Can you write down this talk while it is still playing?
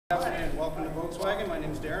Good afternoon. Welcome to Volkswagen. My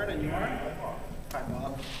name is Darren, and you are? Hi,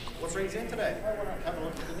 Bob. What's brings you in today? Have a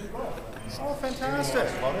look at the new Golf. Oh, fantastic.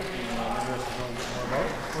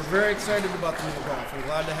 We're very excited about the new Golf. I'm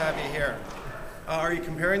glad to have you here. Are you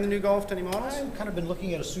comparing the new Golf to any models? I've kind of been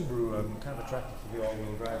looking at a Subaru. I'm kind of attracted to the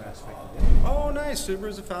all-wheel drive aspect of it. Oh, nice. Subaru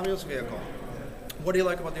is a fabulous vehicle. What do you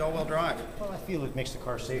like about the all-wheel drive? Well, I feel it makes the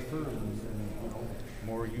car safer and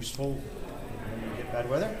more useful when you get bad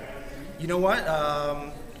weather. You know what?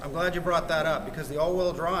 I'm glad you brought that up because the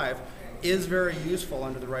all-wheel drive is very useful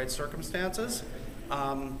under the right circumstances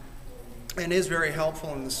and is very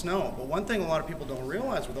helpful in the snow. But one thing a lot of people don't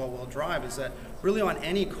realize with all-wheel drive is that really on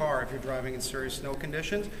any car, if you're driving in serious snow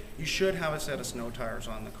conditions, you should have a set of snow tires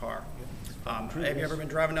on the car. Have you ever been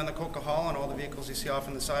driving down the Coca-Cola and all the vehicles you see off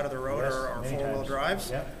on the side of the road are four-wheel drives?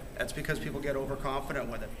 Yeah. That's because people get overconfident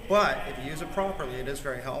with it. But if you use it properly, it is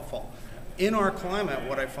very helpful. In our climate,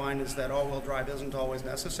 what I find is that all-wheel drive isn't always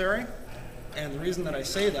necessary. And the reason that I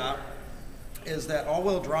say that is that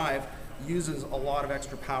all-wheel drive uses a lot of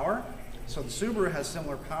extra power. So the Subaru has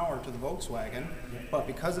similar power to the Volkswagen, but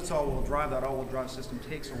because it's all-wheel drive, that all-wheel drive system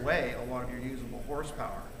takes away a lot of your usable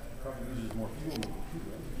horsepower. Probably uses more fuel too,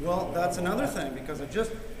 right? Well, that's another thing, because it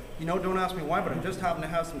just, don't ask me why, but I just happen to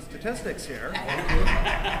have some statistics here.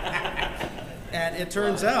 And it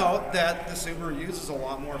turns out that the Subaru uses a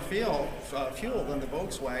lot more fuel than the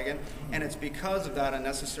Volkswagen, and it's because of that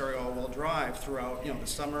unnecessary all-wheel drive throughout the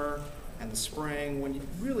summer and the spring when you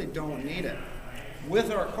really don't need it.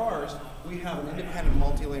 With our cars, we have an independent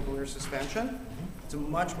multi-link rear suspension. It's a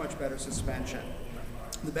much, much better suspension.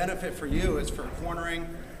 The benefit for you is for cornering,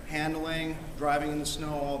 handling, driving in the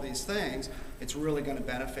snow, all these things, it's really going to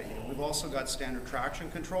benefit you. We've also got standard traction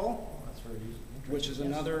control, which is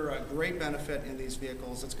another great benefit in these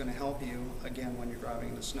vehicles that's going to help you, again, when you're driving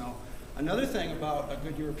in the snow. Another thing about a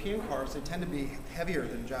good European car is they tend to be heavier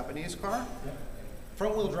than a Japanese car. Yep.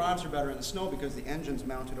 Front-wheel drives are better in the snow because the engine's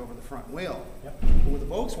mounted over the front wheel. Yep. But with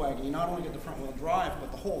the Volkswagen, you not only get the front-wheel drive,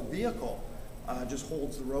 but the whole vehicle just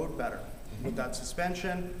holds the road better. With that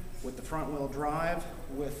suspension, with the front-wheel drive,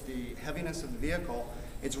 with the heaviness of the vehicle,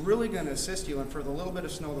 it's really going to assist you. And for the little bit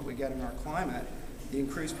of snow that we get in our climate, the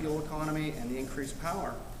increased fuel economy and the increased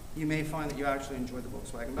power, you may find that you actually enjoy the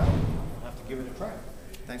Volkswagen better. I'll have to give it a try.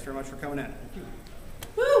 Thanks very much for coming in. Thank you.